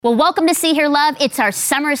Well, welcome to See Hear Love. It's our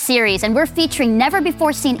summer series, and we're featuring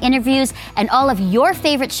never-before-seen interviews and all of your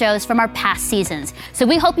favorite shows from our past seasons. So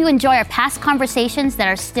we hope you enjoy our past conversations that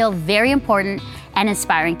are still very important and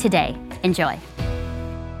inspiring today. Enjoy.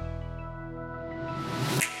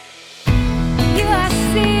 You are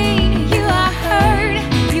seen, you are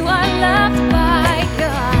heard, you are loved by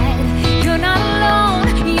God. You're not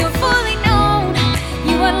alone, you're fully known,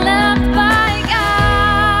 you are loved by God.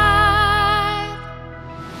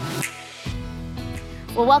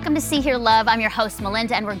 Well, welcome to See Hear Love. I'm your host,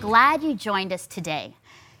 Melinda, and we're glad you joined us today.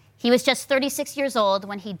 He was just 36 years old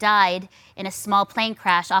when he died in a small plane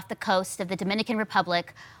crash off the coast of the Dominican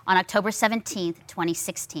Republic on October 17th,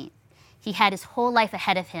 2016. He had his whole life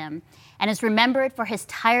ahead of him and is remembered for his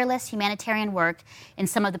tireless humanitarian work in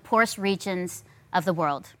some of the poorest regions of the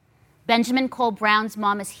world. Benjamin Cole Brown's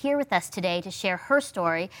mom is here with us today to share her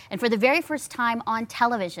story, and for the very first time on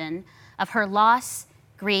television, of her loss,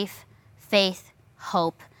 grief, faith,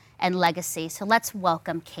 hope, and legacy. So let's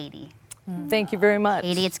welcome Katie. Thank you very much.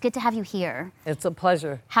 Katie, it's good to have you here. It's a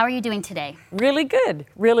pleasure. How are you doing today? Really good,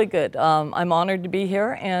 really good. I'm honored to be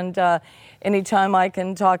here, and anytime I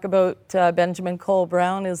can talk about Benjamin Cole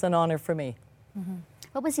Brown is an honor for me.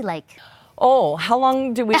 What was he like? Oh, how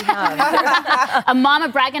long do we have? A mama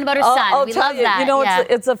bragging about her son. I'll We tell love you, that. you know, Yeah.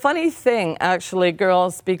 it's a funny thing, actually,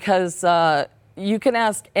 girls, because you can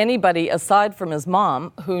ask anybody aside from his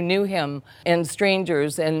mom who knew him, and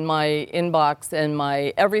strangers, and my inbox and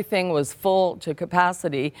my everything was full to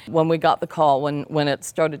capacity when we got the call, when it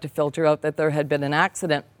started to filter out that there had been an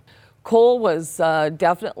accident. Cole was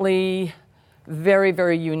definitely very,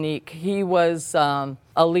 very unique. He was a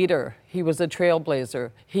leader. He was a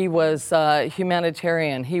trailblazer. He was a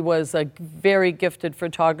humanitarian. He was a very gifted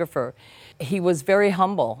photographer. He was very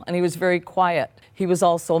humble, and he was very quiet. He was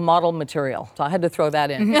also model material, so I had to throw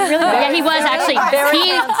that in. Yeah, he was actually Very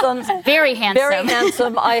handsome. Very handsome. Very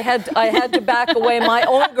handsome. I had to back away my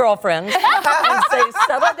own girlfriends and say,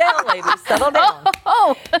 "Settle down, ladies, settle down."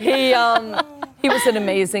 He was an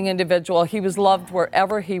amazing individual. He was loved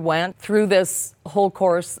wherever he went. Through this whole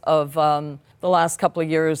course of the last couple of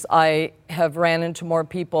years, I have ran into more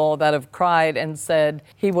people that have cried and said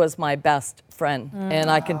he was my best friend.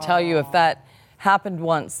 And I can tell you, if that happened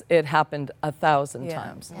once, it happened 1,000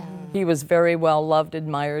 times. Yeah. He was very well loved,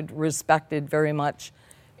 admired, respected very much.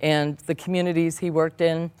 And the communities he worked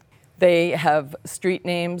in, they have street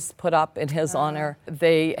names put up in his honor.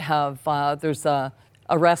 They have, there's a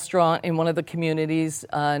restaurant in one of the communities,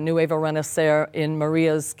 Nuevo Renacer, in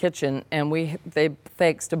Maria's Kitchen, and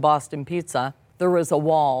thanks to Boston Pizza, there was a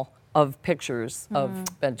wall of pictures of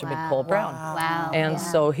Benjamin Cole Brown. Wow. And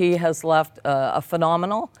so he has left a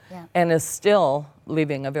phenomenal and is still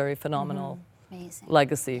leaving a very phenomenal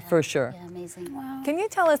legacy, for sure. Yeah, amazing. Wow. Can you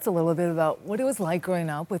tell us a little bit about what it was like growing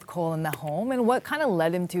up with Cole in the home, and what kind of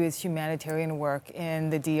led him to his humanitarian work in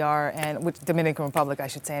the DR and Dominican Republic, I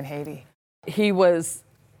should say, and Haiti? He was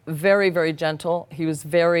very, very gentle. He was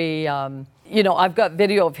very, I've got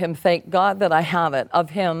video of him, thank God that I have it,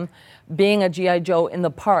 of him being a G.I. Joe in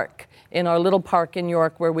the park, in our little park in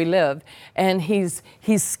York where we live, and he's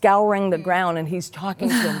scouring the ground and he's talking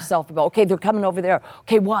to himself about, okay, they're coming over there.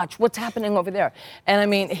 Okay, watch, what's happening over there? And I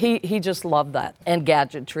mean, he just loved that, and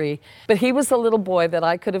gadgetry. But he was a little boy that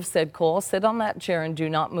I could have said, Cole, sit on that chair and do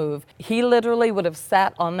not move. He literally would have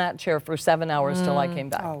sat on that chair for 7 hours till I came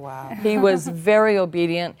back. Oh, wow. He was very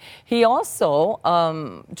obedient. He also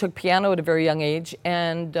took piano at a very young age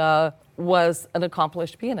and was an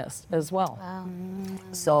accomplished pianist as well. Wow.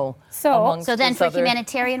 So then for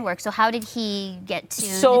humanitarian work, so how did he get to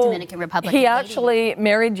the Dominican Republic? He actually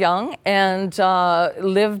married young and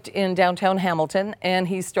lived in downtown Hamilton, and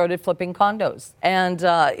he started flipping condos. And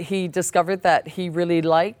he discovered that he really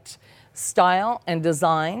liked style and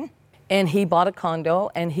design, and he bought a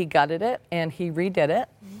condo and he gutted it and he redid it.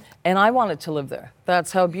 And I wanted to live there.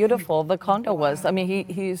 That's how beautiful the condo was. I mean,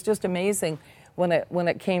 he's just amazing when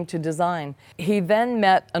it came to design. He then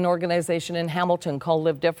met an organization in Hamilton called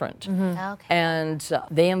Live Different. Okay. And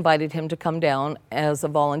they invited him to come down as a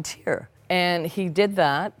volunteer. And he did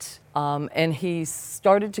that, and he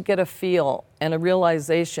started to get a feel and a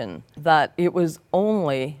realization that it was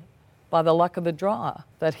only by the luck of the draw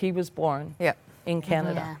that he was born in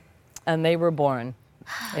Canada. Yeah. And they were born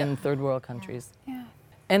in third world countries. Yeah.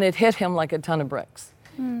 And it hit him like a ton of bricks.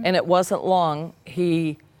 And it wasn't long,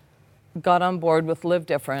 he got on board with Live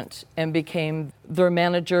Different and became their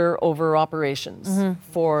manager over operations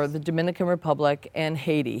for the Dominican Republic and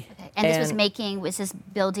Haiti. Okay. And was this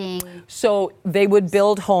building? So they would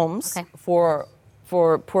build homes for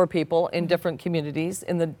poor people in different communities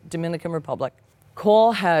in the Dominican Republic.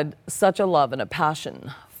 Cole had such a love and a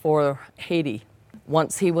passion for Haiti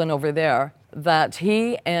once he went over there, that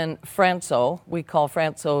he and Franco, we call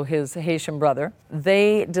Franco his Haitian brother,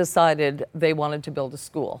 they decided they wanted to build a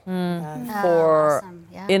school for awesome.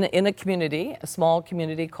 Yeah. in a community, a small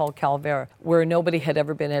community called Calvaire, where nobody had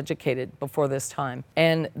ever been educated before this time.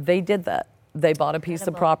 And they did that. They bought a piece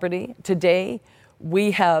of property. Today,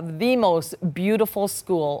 we have the most beautiful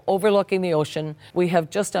school overlooking the ocean. We have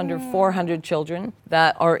just under 400 children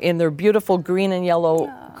that are in their beautiful green and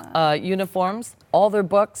yellow uniforms. All their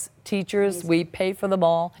books, teachers, we pay for them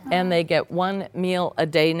all, and they get one meal a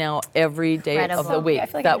day now every day of the Incredible. week I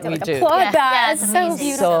feel like that I need to, we like, do. applaud Yeah, that. yeah, It's it's so amazing.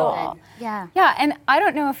 beautiful. Yeah. Yeah, and I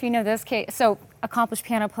don't know if you know this, Kate. So, accomplished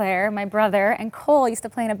piano player, my brother and Cole used to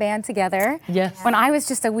play in a band together. Yes. When I was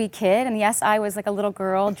just a wee kid, and yes, I was like a little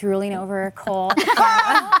girl drooling over Cole.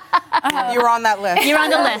 You were on that list. You're on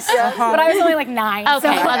the list. But I was only like 9. Okay,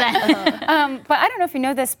 so- well then. But I don't know if you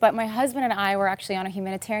know this, but my husband and I were actually on a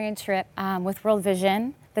humanitarian trip with World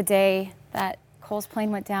Vision the day that Cole's plane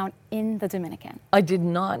went down in the Dominican. I did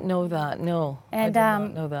not know that, no. I And, did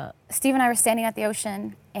not know that. Steve and I were standing at the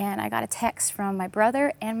ocean, and I got a text from my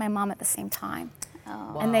brother and my mom at the same time.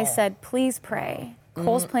 And they said, please pray.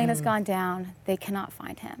 Cole's plane has gone down. They cannot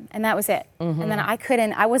find him. And that was it. And then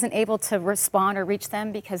I wasn't able to respond or reach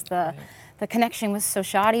them because the connection was so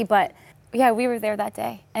shoddy. But yeah, we were there that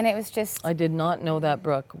day. And it was just, I did not know that,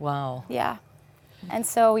 Brooke. Wow. yeah. And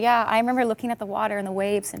so, yeah, I remember looking at the water and the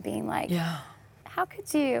waves and being like, Yeah. how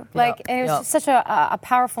could you? Like, and it was yeah. just such a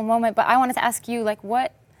powerful moment. But I wanted to ask you, like,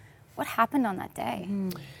 what happened on that day?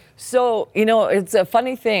 So, you know, it's a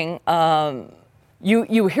funny thing.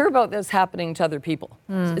 You hear about this happening to other people.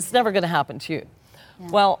 It's never going to happen to you.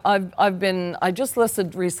 Well, I just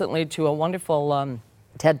listened recently to a wonderful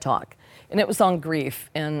TED Talk, and it was on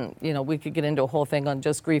grief. And, you know, we could get into a whole thing on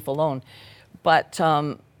just grief alone. But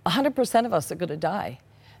 100% of us are going to die.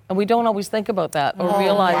 And we don't always think about that or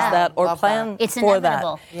realize yeah. that or Love plan It's for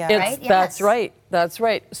inevitable, that. Yeah. It's- right? That's Yes. right. That's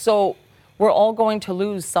right. So we're all going to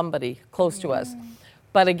lose somebody close to us.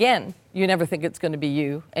 But again, you never think it's going to be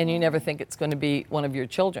you, and you never think it's going to be one of your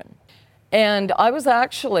children. And I was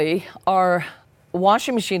actually, our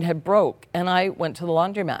washing machine had broke, and I went to the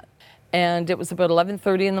laundromat. And it was about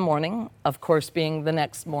 11:30 in the morning, of course being the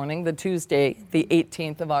next morning, the Tuesday, the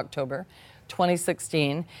 18th of October,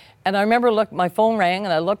 2016. And I remember my phone rang,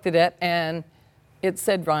 and I looked at it, and it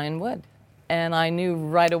said Ryan Wood. And I knew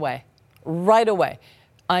right away.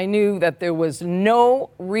 I knew that there was no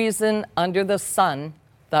reason under the sun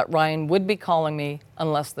that Ryan would be calling me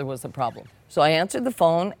unless there was a problem. So I answered the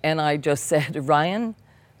phone and I just said, Ryan,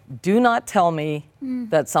 do not tell me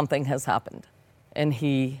that something has happened. And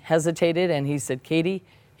he hesitated and he said, Katie,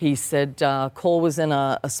 he said, Cole was in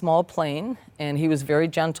a small plane and he was very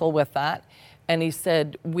gentle with that. And he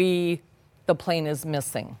said, the plane is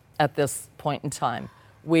missing at this point in time.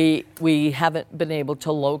 We haven't been able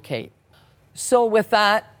to locate. So with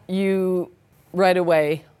that, you right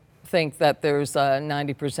away think that there's a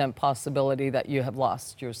 90% possibility that you have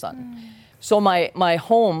lost your son. So my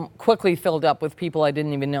home quickly filled up with people I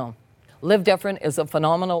didn't even know. Live Different is a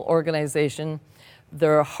phenomenal organization.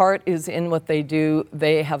 Their heart is in what they do.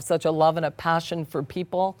 They have such a love and a passion for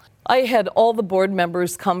people. I had all the board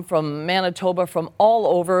members come from Manitoba, from all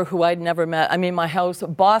over, who I'd never met. I mean, my house,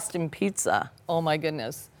 Boston Pizza, oh my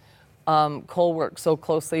goodness. Cole worked so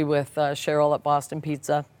closely with Cheryl at Boston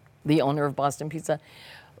Pizza, the owner of Boston Pizza.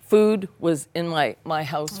 Food was in my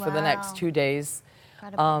house for the next 2 days.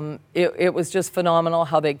 It was just phenomenal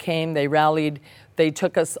how they came, they rallied, they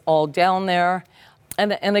took us all down there.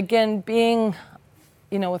 And again, being,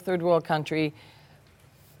 you know, a third world country,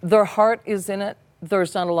 their heart is in it.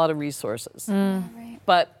 There's not a lot of resources. Right.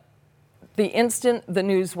 But the instant the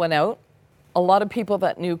news went out, a lot of people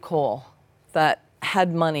that knew Cole, that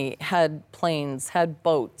had money, had planes, had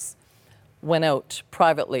boats, went out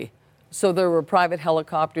privately. So there were private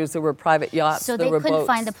helicopters, there were private yachts, So there they were couldn't boats.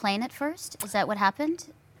 find the plane at first? Is that what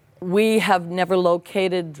happened? We have never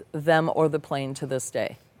located them or the plane to this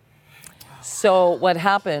day. So what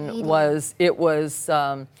happened was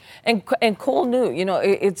and Cole knew, you know,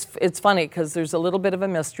 it's funny because there's a little bit of a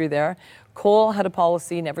mystery there. Cole had a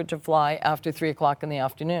policy never to fly after 3 o'clock in the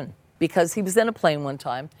afternoon because he was in a plane one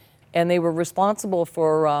time and they were responsible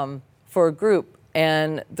for a group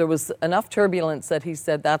and there was enough turbulence that he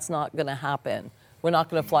said, that's not going to happen. We're not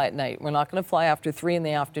going to fly at night. We're not going to fly after 3 in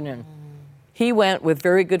the afternoon. He went with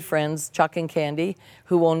very good friends, Chuck and Candy,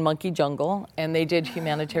 who own Monkey Jungle, and they did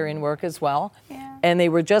humanitarian work as well. Yeah. And they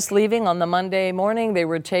were just leaving on the Monday morning. They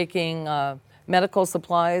were taking medical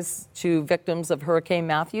supplies to victims of Hurricane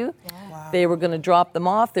Matthew. Wow. They were going to drop them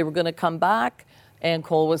off. They were going to come back. and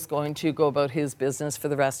Cole was going to go about his business for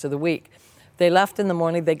the rest of the week. They left in the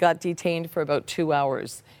morning. They got detained for about 2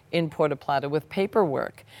 hours in Puerto Plata with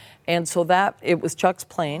paperwork. And so it was Chuck's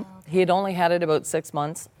plane. He had only had it about 6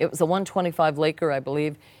 months. It was a 125 Laker, I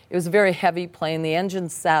believe. It was a very heavy plane. The engine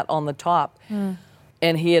sat on the top.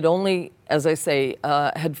 And he had only, as I say,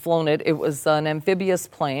 had flown it. It was an amphibious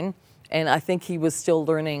plane. And I think he was still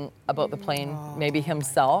learning about the plane, maybe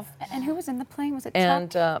himself. And who was in the plane? Was it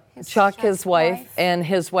And Chuck? Chuck, his wife, and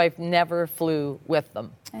his wife never flew with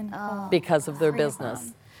them And because of their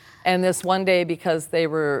business. And this one day, because they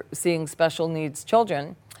were seeing special needs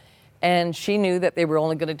children, and she knew that they were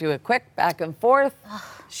only going to do a quick back and forth,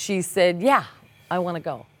 she said, yeah, I want to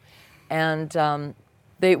go. And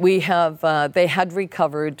they had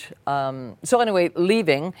recovered. So anyway,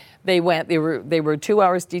 leaving, they were 2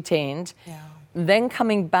 hours detained. Yeah. Then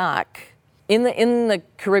coming back, in the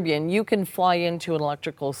Caribbean, you can fly into an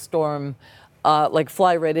electrical storm, like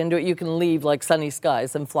fly right into it. You can leave like sunny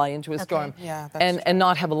skies and fly into a storm, Yeah, that's and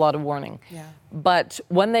not have a lot of warning. Yeah. But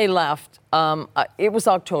when they left, it was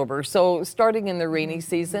October, so starting in the rainy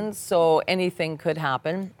season, so anything could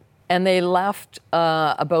happen. And they left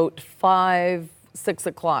about 5, 6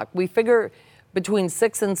 o'clock. We figure between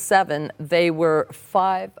 6 and 7, they were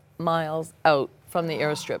 5 miles out from the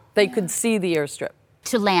airstrip. They could see the airstrip.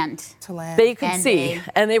 To land. To land. They could And see, they-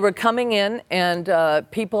 and they were coming in, and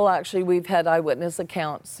people actually, we've had eyewitness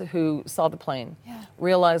accounts who saw the plane,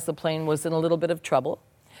 realized the plane was in a little bit of trouble,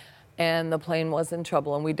 and the plane was in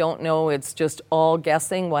trouble, and we don't know, it's just all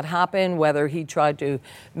guessing what happened, whether he tried to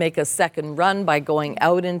make a second run by going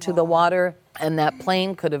out into the water, and that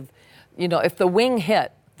plane could have, if the wing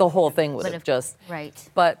hit, the whole thing would have just. Right.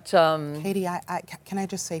 But Katie, can I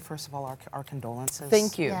just say, first of all, our condolences.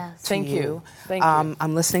 thank you. Yes. to Thank you. Thank you.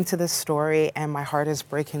 I'm listening to this story, and my heart is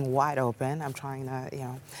breaking wide open. I'm trying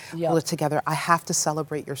to, pull it together. I have to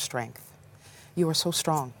celebrate your strength. You are so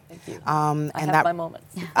strong. Thank you. And I have my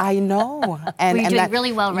moments. I know. And, Well, you're and doing that,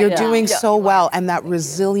 really well right You're now. doing Yeah. so well, and that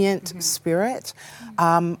resilient spirit.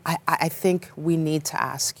 I think we need to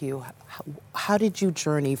ask you, how did you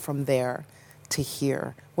journey from there to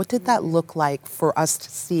here? What did that look like for us to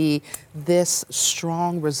see this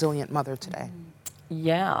strong, resilient mother today?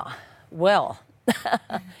 Yeah, well,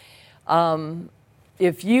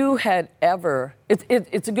 if you had ever,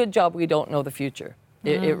 it's a good job we don't know the future.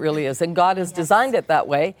 It really is. And God has designed it that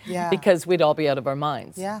way Yeah. because we'd all be out of our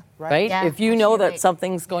minds. Yeah, right. Yeah, If you know you're that right.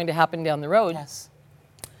 something's going to happen down the road, Yes.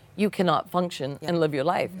 you cannot function and live your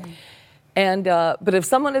life. And but if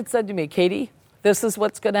someone had said to me, Katie, this is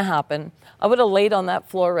what's going to happen, I would have laid on that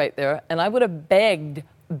floor right there, and I would have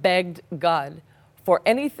begged God for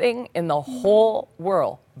anything in the whole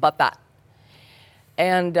world but that.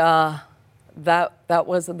 And that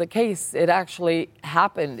wasn't the case. It actually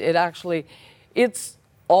happened. It's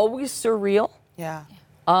always surreal. Yeah.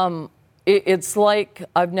 It's like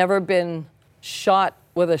I've never been shot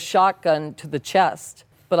with a shotgun to the chest,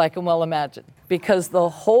 but I can well imagine, because the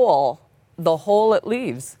hole it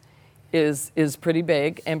leaves is pretty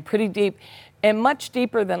big and pretty deep, and much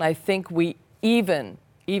deeper than I think we even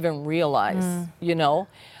realize.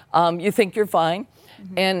 You think you're fine,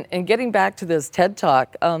 and getting back to this TED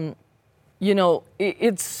Talk,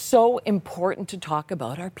 it's so important to talk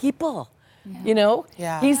about our people.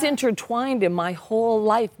 Yeah. He's intertwined in my whole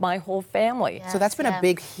life, my whole family. So that's been Yeah. a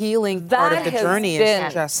big healing part of That the has journey. been-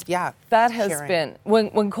 Is just That has sharing. been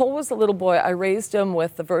when Cole was a little boy. I raised him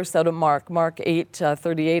with the verse out of Mark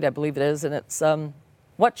 8:38, I believe it is, and it's,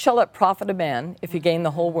 "What shall it profit a man if he gain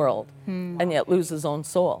the whole world and yet lose his own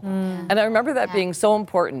soul?" And I remember that being so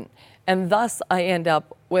important. And thus I end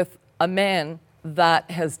up with a man that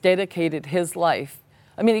has dedicated his life.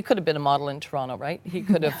 I mean, he could have been a model in Toronto, right? He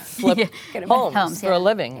could have flipped homes for yeah. a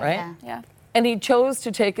living, right? Yeah. Yeah. And he chose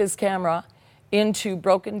to take his camera into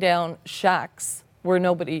broken down shacks where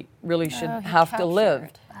nobody really should have to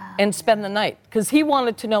live and spend the night. Because he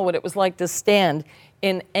wanted to know what it was like to stand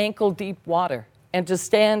in ankle deep water and to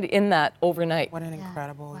stand in that overnight. What an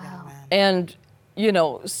incredible young man. And,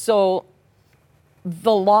 so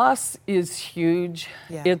the loss is huge.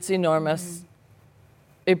 Yeah. It's enormous.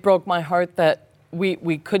 It broke my heart that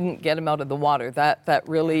we couldn't get him out of the water. That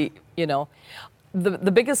really,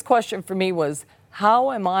 the biggest question for me was,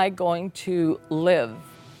 how am I going to live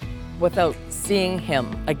without seeing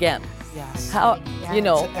him again? Yes. How,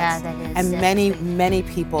 Yeah, that is. And many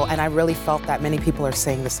people, and I really felt that many people are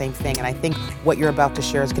saying the same thing. And I think what you're about to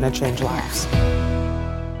share is going to change lives.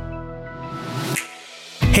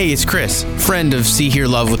 Hey, it's Chris, friend of See Hear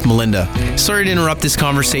Love with Melinda. Sorry to interrupt this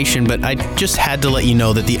conversation, but I just had to let you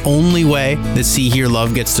know that the only way that See Hear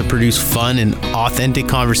Love gets to produce fun and authentic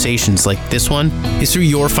conversations like this one is through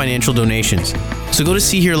your financial donations. So go to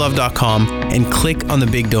SeeHearLove.com and click on the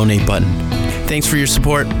big donate button. Thanks for your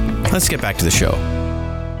support. Let's get back to the show.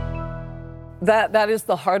 That is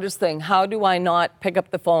the hardest thing. How do I not pick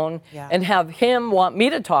up the phone and have him want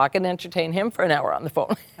me to talk and entertain him for an hour on the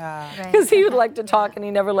phone? Because he would like to talk and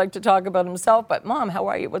he never liked to talk about himself. But Mom, how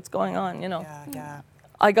are you? What's going on? You know.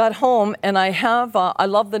 I got home and I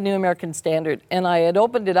love the New American Standard, and I had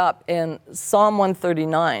opened it up in Psalm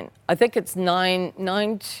 139. I think it's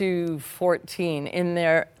 9 to 14 in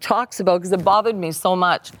there. Talks about, because it bothered me so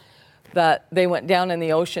much that they went down in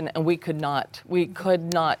the ocean and we could not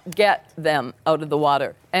get them out of the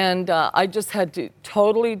water. And I just had to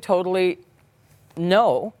totally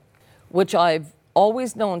know, which I've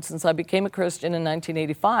always known since I became a Christian in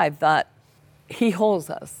 1985, that he holds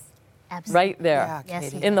us right there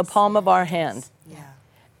in the palm of our hand.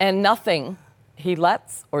 And nothing he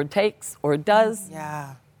lets or takes or does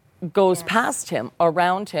goes past him,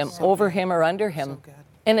 around him, over him or under him.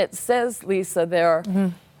 And it says, Lisa, there,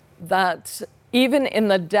 that even in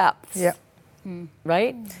the depths,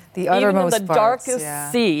 right? The uttermost even in the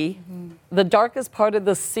darkest sea, the darkest part of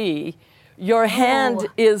the sea, your hand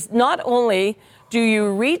is not only do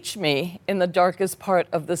you reach me in the darkest part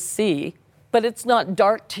of the sea, but it's not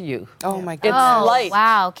dark to you. Oh my It's God. light.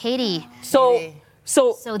 Wow, Katie. So he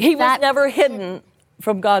was that- never hidden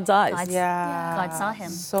from God's eyes. God saw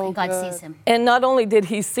him. So God good. sees him. And not only did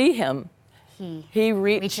he see him, he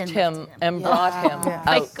reached reached and him lifted him. and brought him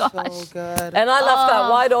out. So good. And I left that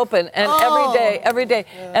wide open. And every day.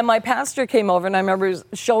 And my pastor came over, and I remember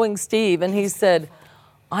showing Steve, and he said,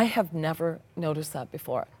 I have never noticed that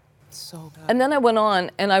before. So good. And then I went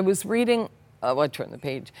on, and I was reading, I turned the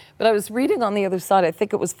page, but I was reading on the other side, I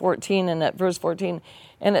think it was 14, and at verse 14,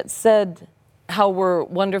 and it said how we're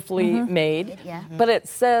wonderfully made. But it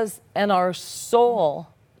says, and our soul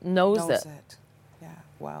knows it. Yeah.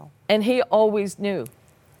 Wow. And he always knew.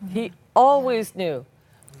 He always knew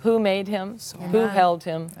who made him, who held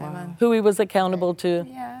him, who he was accountable to,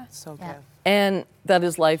 So good. and that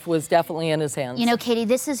his life was definitely in his hands. You know, Katie,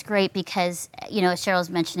 this is great because, you know, Cheryl's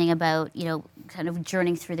mentioning about, you know, kind of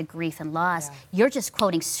journeying through the grief and loss. You're just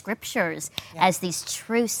quoting scriptures as these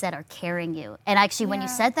truths that are carrying you. And actually, when you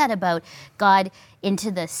said that about God into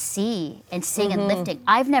the sea and seeing and lifting,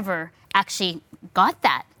 I've never actually got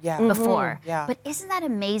that before. But isn't that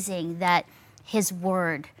amazing that his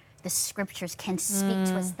word, the scriptures, can speak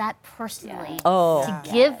to us that personally to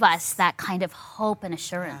give us that kind of hope and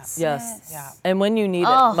assurance? Yes. Yeah. And when you need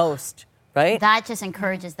it most, right? That just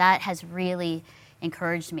encourages, that has really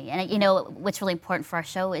encouraged me. And you know, what's really important for our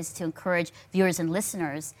show is to encourage viewers and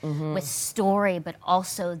listeners with story, but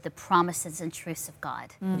also the promises and truths of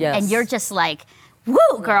God. Yes. And you're just like, woo,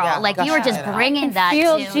 girl, like you were just bringing that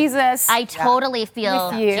feel to Jesus I totally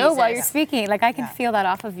feel with you Jesus. while you're speaking. Like I can feel that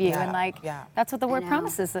off of you, Yeah. and like Yeah. that's what the word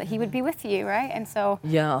promises, that He would be with you, right? And so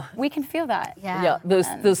we can feel that. Yeah,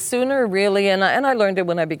 the sooner really, and I learned it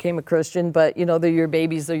when I became a Christian, but you know, they're your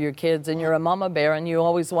babies, they're your kids, and you're a mama bear, and you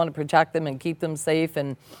always want to protect them and keep them safe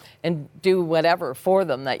and do whatever for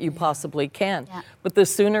them that you possibly can. But the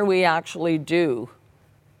sooner we actually do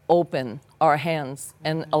open our hands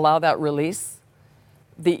and allow that release,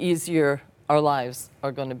 the easier our lives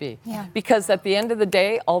are going to be. Because at the end of the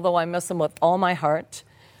day, although I miss him with all my heart,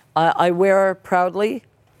 I wear proudly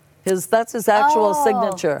that's his actual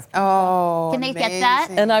signature. Oh, Can they get that?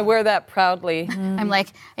 And I wear that proudly. I'm like,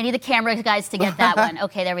 I need the camera guys to get that one.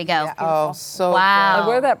 Okay, there we go. Oh, so Wow. I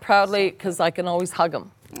wear that proudly because I can always hug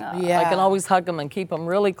him. Yeah. I can always hug them and keep them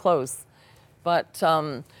really close. But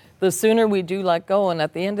the sooner we do let go, and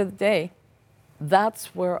at the end of the day,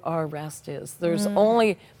 that's where our rest is. There's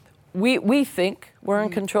only, we think we're in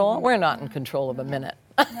control. We're not in control of a minute.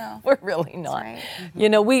 No. We're really not. right. You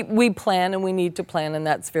know, we plan and we need to plan, and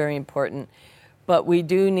that's very important. But we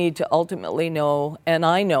do need to ultimately know, and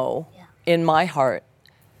I know in my heart,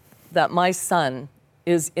 that my son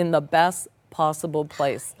is in the best possible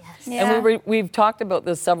place. And we've talked about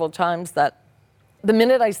this several times, that the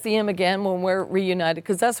minute I see him again when we're reunited,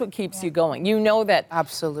 because that's what keeps you going. You know that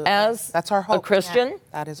Absolutely. as That's our hope. a Christian,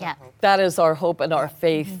 That is our hope. that is our hope and our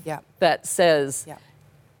faith Yeah. that says Yeah.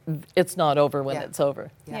 it's not over when Yeah. it's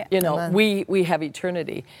over. Yeah. You know, we have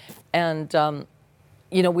eternity. And,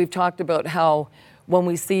 you know, we've talked about how when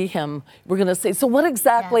we see him, we're going to say, so what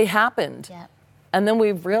exactly happened? Yeah. And then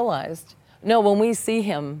we've realized No, when we see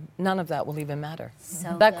him, none of that will even matter.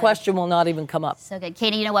 So that good. question will not even come up. So good.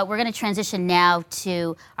 Katie, you know what? We're going to transition now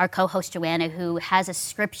to our co-host Joanna, who has a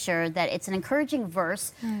scripture that it's an encouraging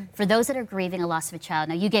verse for those that are grieving a loss of a child.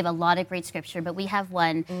 Now, you gave a lot of great scripture, but we have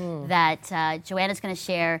one that Joanna's going to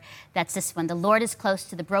share. That's this one. The Lord is close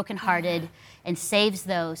to the brokenhearted and saves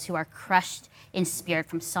those who are crushed in spirit,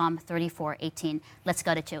 from Psalm 34:18. Let's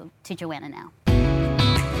go to Joanna now.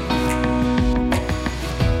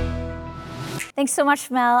 Thanks so much,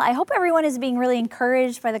 Mel. I hope everyone is being really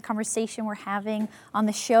encouraged by the conversation we're having on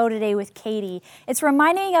the show today with Katie. It's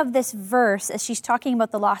reminding me of this verse as she's talking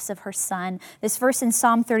about the loss of her son. This verse in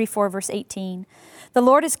Psalm 34, verse 18. The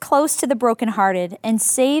Lord is close to the brokenhearted and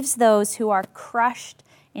saves those who are crushed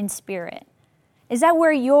in spirit. Is that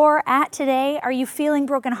where you're at today? Are you feeling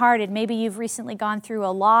brokenhearted? Maybe you've recently gone through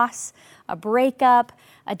a loss, a breakup,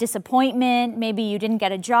 a disappointment. Maybe you didn't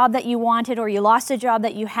get a job that you wanted, or you lost a job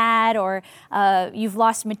that you had, or you've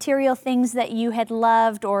lost material things that you had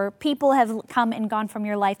loved, or people have come and gone from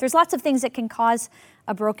your life. There's lots of things that can cause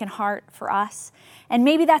a broken heart for us. And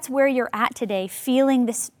maybe that's where you're at today, feeling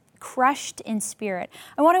this crushed in spirit.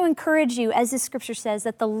 I want to encourage you, as this scripture says,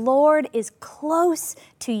 that the Lord is close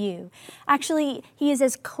to you. Actually, he is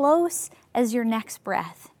as close as your next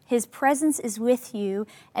breath. His presence is with you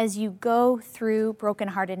as you go through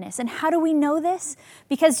brokenheartedness. And how do we know this?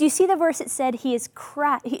 Because you see the verse, it said he is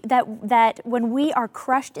that when we are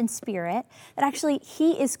crushed in spirit, that actually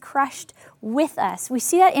he is crushed with us. We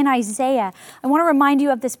see that in Isaiah. I want to remind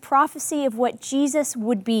you of this prophecy of what Jesus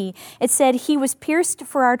would be. It said, he was pierced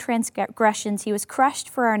for our transgressions, he was crushed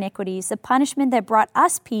for our iniquities. The punishment that brought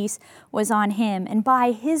us peace was on him, and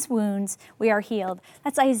by his wounds we are healed.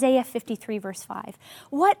 That's Isaiah 53, verse 5.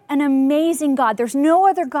 What an amazing God. There's no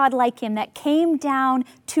other God like him that came down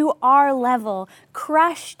to our level,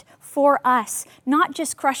 crushed for us, not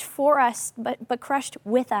just crushed for us, but crushed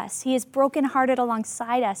with us. He is brokenhearted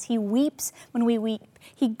alongside us. He weeps when we weep.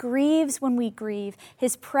 He grieves when we grieve.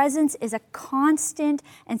 His presence is a constant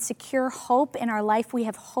and secure hope in our life. We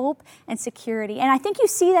have hope and security. And I think you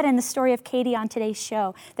see that in the story of Katie on today's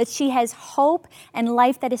show, that she has hope and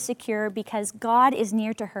life that is secure because God is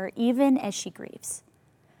near to her even as she grieves.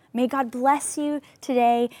 May God bless you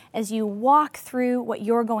today as you walk through what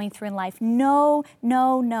you're going through in life. Know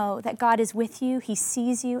that God is with you, he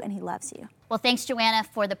sees you, and he loves you. Well, thanks, Joanna,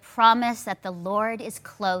 for the promise that the Lord is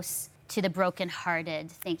close to the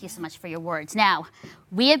brokenhearted. Thank you so much for your words. Now,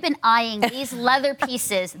 we have been eyeing these leather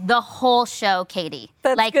pieces the whole show, Katie.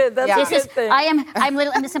 That's good. That's a good thing.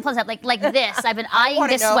 I'm just simple as that. Like this. I've been eyeing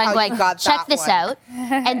this one, going, check this out.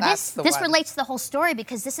 And this relates to the whole story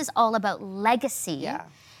because this is all about legacy. Yeah.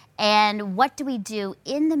 And what do we do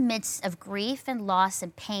in the midst of grief and loss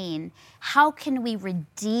and pain? How can we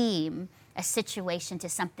redeem a situation to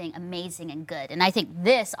something amazing and good? And I think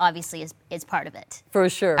this obviously is part of it. For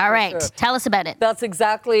sure. All right, sure. Tell us about it. That's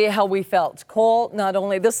exactly how we felt. Cole, not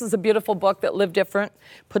only, this is a beautiful book that Live Different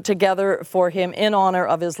put together for him in honor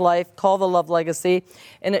of his life, called The Love Legacy.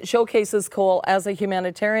 And it showcases Cole as a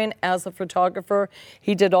humanitarian, as a photographer.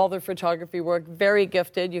 He did all the photography work, very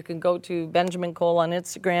gifted. You can go to Benjamin Cole on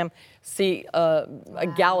Instagram, see a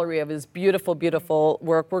gallery of his beautiful, beautiful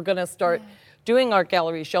work. We're going to start doing art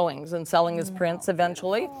gallery showings and selling his prints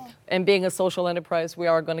eventually. And being a social enterprise, we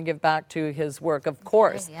are going to give back to his work, of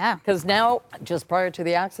course. Yeah. Because now, just prior to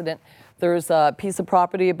the accident, there's a piece of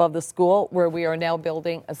property above the school where we are now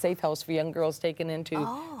building a safe house for young girls taken into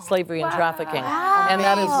slavery and trafficking. And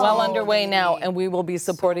that is well underway now, and we will be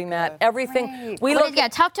supporting that. Everything.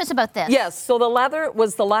 Talk to us about this. Yes, so the leather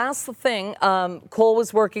was the last thing Cole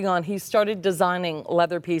was working on. He started designing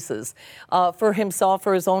leather pieces for himself,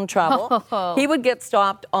 for his own travel. He would get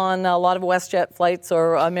stopped on a lot of WestJet flights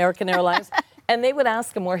or American Airlines. And they would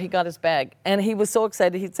ask him where he got his bag. And he was so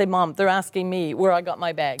excited, he'd say, Mom, they're asking me where I got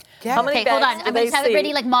my bag. Yeah. How many Okay, hold bags on. do I'm going they to have it see?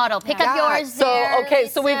 ready like model. Pick up yours there.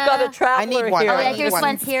 So we've got a traveler I need one. here. Oh, I yeah, need here's one.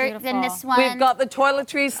 one here, then this one. We've got the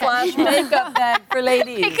toiletry / makeup bag for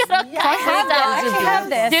ladies. Pick it up. I have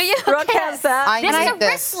this. Do you? Brooke has that. I This need is a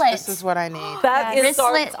this. wristlet. This is what I need. That is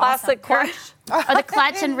our Wristlet. classic clutch. Or the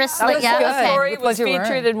clutch and wristlet. This Yeah. whole Okay. story Look was like you were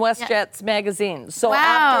featured in WestJet's magazine. So Wow.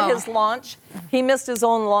 after his launch, he missed his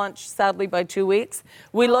own launch, sadly, by 2 weeks.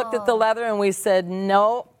 We looked at the leather and we said,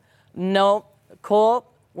 no, Cole,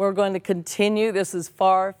 we're going to continue. This is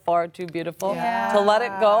far, far too beautiful to let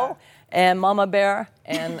it go. And Mama Bear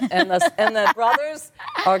and the brothers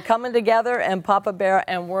are coming together, and Papa Bear,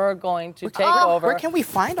 and we're going to take over. Where can we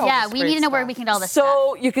find all Yeah, this we great need to know where stuff? we can get all this stuff.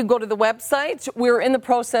 So you can go to the website. We're in the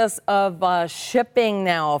process of shipping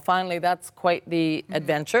now. Finally, that's quite the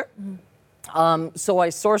adventure. So I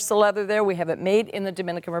sourced the leather there. We have it made in the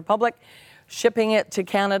Dominican Republic. shipping it to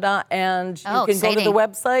Canada, and you Oh, can go to the exciting.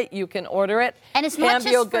 website, you can order it. And it's not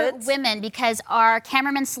Cambio just for Goods. women, because our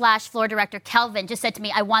cameraman / floor director, Kelvin, just said to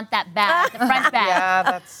me, I want that bag, the front bag. Yeah,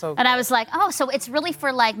 that's so And I was like, oh, so it's really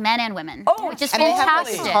for like men and women, which is And they have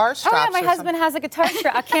fantastic. those guitar Oh straps. yeah, my or husband has a guitar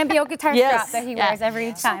strap, a Cambio guitar Yes. strap that he Yeah. wears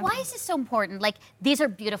every So time. why is this so important? Like, these are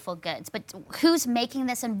beautiful goods, but who's making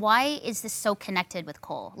this, and why is this so connected with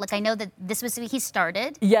Cole? Like, I know that this was, he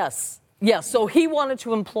started. Yes. Yes, so he wanted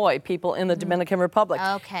to employ people in the Dominican Republic.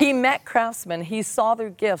 Okay. He met craftsmen, he saw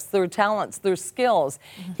their gifts, their talents, their skills.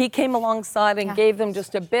 He came alongside and gave them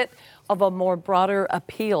just a bit of a more broader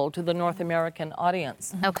appeal to the North American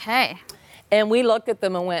audience. Okay. And we looked at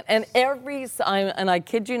them and went, and I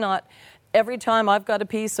kid you not, every time I've got a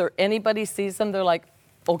piece or anybody sees them, they're like,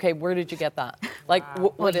 okay, where did you get that? Like,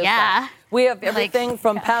 what is yeah. that? We have everything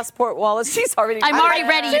from passport wallets. She's already. I'm already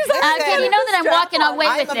ready. Katie, you know that I'm walking away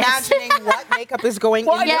I'm with this. imagining what makeup is going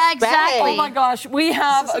in Yeah, this bag. exactly. Oh my gosh, we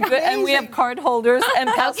have a good, and we have card holders and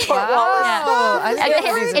passport wallets.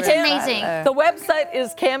 It's amazing. The website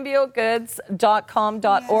is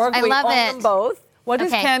cambioGoods.com.org. I we love own it. them both. What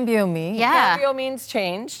does Okay. Cambio mean? Yeah. Cambio means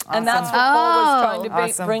change, and that's what Paul was trying to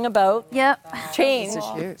Awesome. bring about. Yep. Change.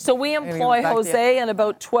 cute. So we employ back Jose and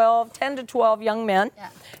about 10 to 12 young men,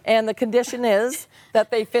 and the condition is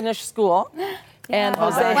that they finish school, and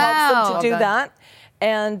Jose helps them to Wow. do Well that,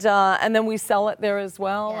 and then we sell it there as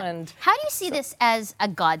well. And How do you see this as a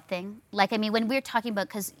God thing? Like, I mean, when we're talking about,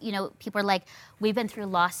 because, you know, people are like, we've been through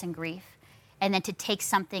loss and grief, and then to take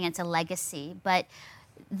something, it's a legacy. But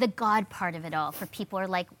the God part of it all, for people are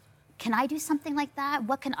like, can I do something like that?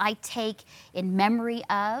 What can I take in memory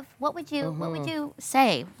of? What would you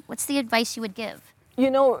say? What's the advice you would give? you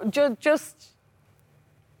know, just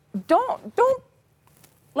don't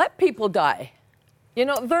let people die. You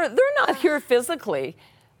know, they're not here physically.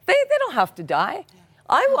 They don't have to die.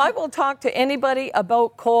 I will talk to anybody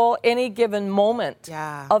about Cole any given moment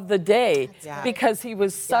of the day because he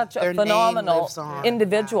was such Their a name phenomenal lives on.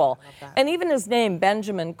 individual. Yeah, I love that. And even his name,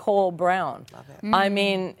 Benjamin Cole Brown. Love it. I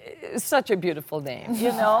mean, it's such a beautiful name,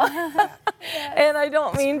 you know? And I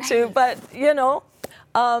don't mean to, but, you know,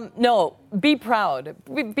 no, be proud.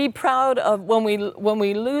 Be proud of when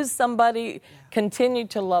we lose somebody, continue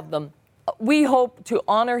to love them. We hope to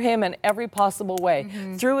honor him in every possible way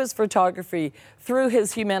through his photography, through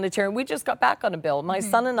his humanitarian. We just got back on a bill. My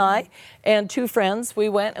son and I and two friends, we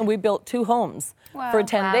went and we built 2 homes for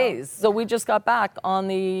 10 days. So we just got back on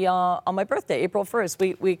my birthday, April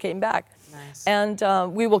 1st. We came back. Nice.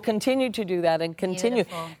 And we will continue to do that and continue.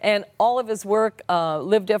 Beautiful. And all of his work,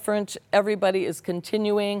 Live Different, everybody is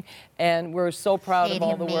continuing, and we're so proud of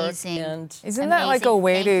all the work. Amazing. And Isn't that like a Amazing.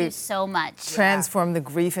 way Thank to you so much. transform the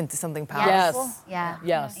grief into something powerful? yes. Yeah.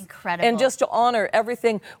 Yes. Incredible. And just to honor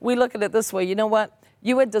everything, we look at it this way. You know what?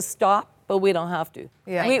 You had to stop, but we don't have to.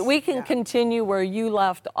 Yeah. We can continue where you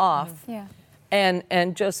left off Yeah.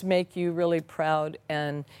 and just make you really proud.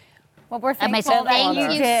 And Well, we're And thankful myself, that thank you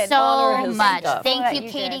you did. so honor his much. stuff. Thank That you, you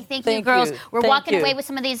Katie. did. Thank you, Thank girls. you. We're Thank walking you. away with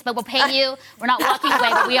some of these, but we'll pay you. We're not walking away,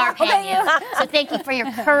 but we are paying you. So thank you for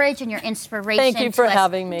your courage and your inspiration. Thank you for to us,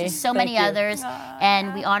 having me. To so Thank many you. others,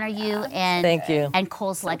 and we honor you and Thank you. and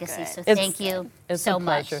Cole's legacy. So It's- thank you it's so a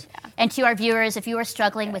much. pleasure. And to our viewers, if you are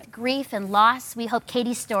struggling with grief and loss, we hope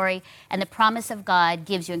Katie's story and the promise of God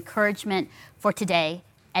gives you encouragement for today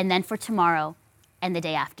and then for tomorrow and the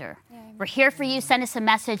day after. We're here for you. Send us a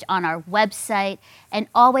message on our website, and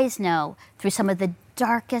always know through some of the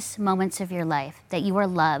darkest moments of your life that you are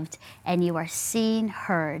loved and you are seen,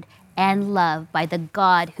 heard, and loved by the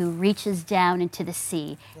God who reaches down into the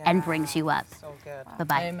sea and brings you up. So good.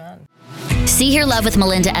 Bye-bye. amen. See Hear Love with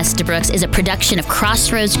Melinda Estabrooks is a production of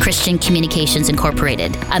Crossroads Christian Communications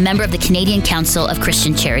Incorporated, a member of the Canadian Council of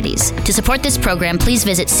Christian Charities. To support this program, please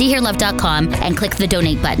visit seehearlove.com and click the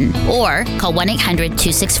donate button, or call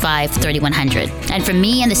 1-800-265-3100. And from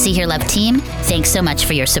me and the See Hear Love team, thanks so much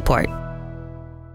for your support.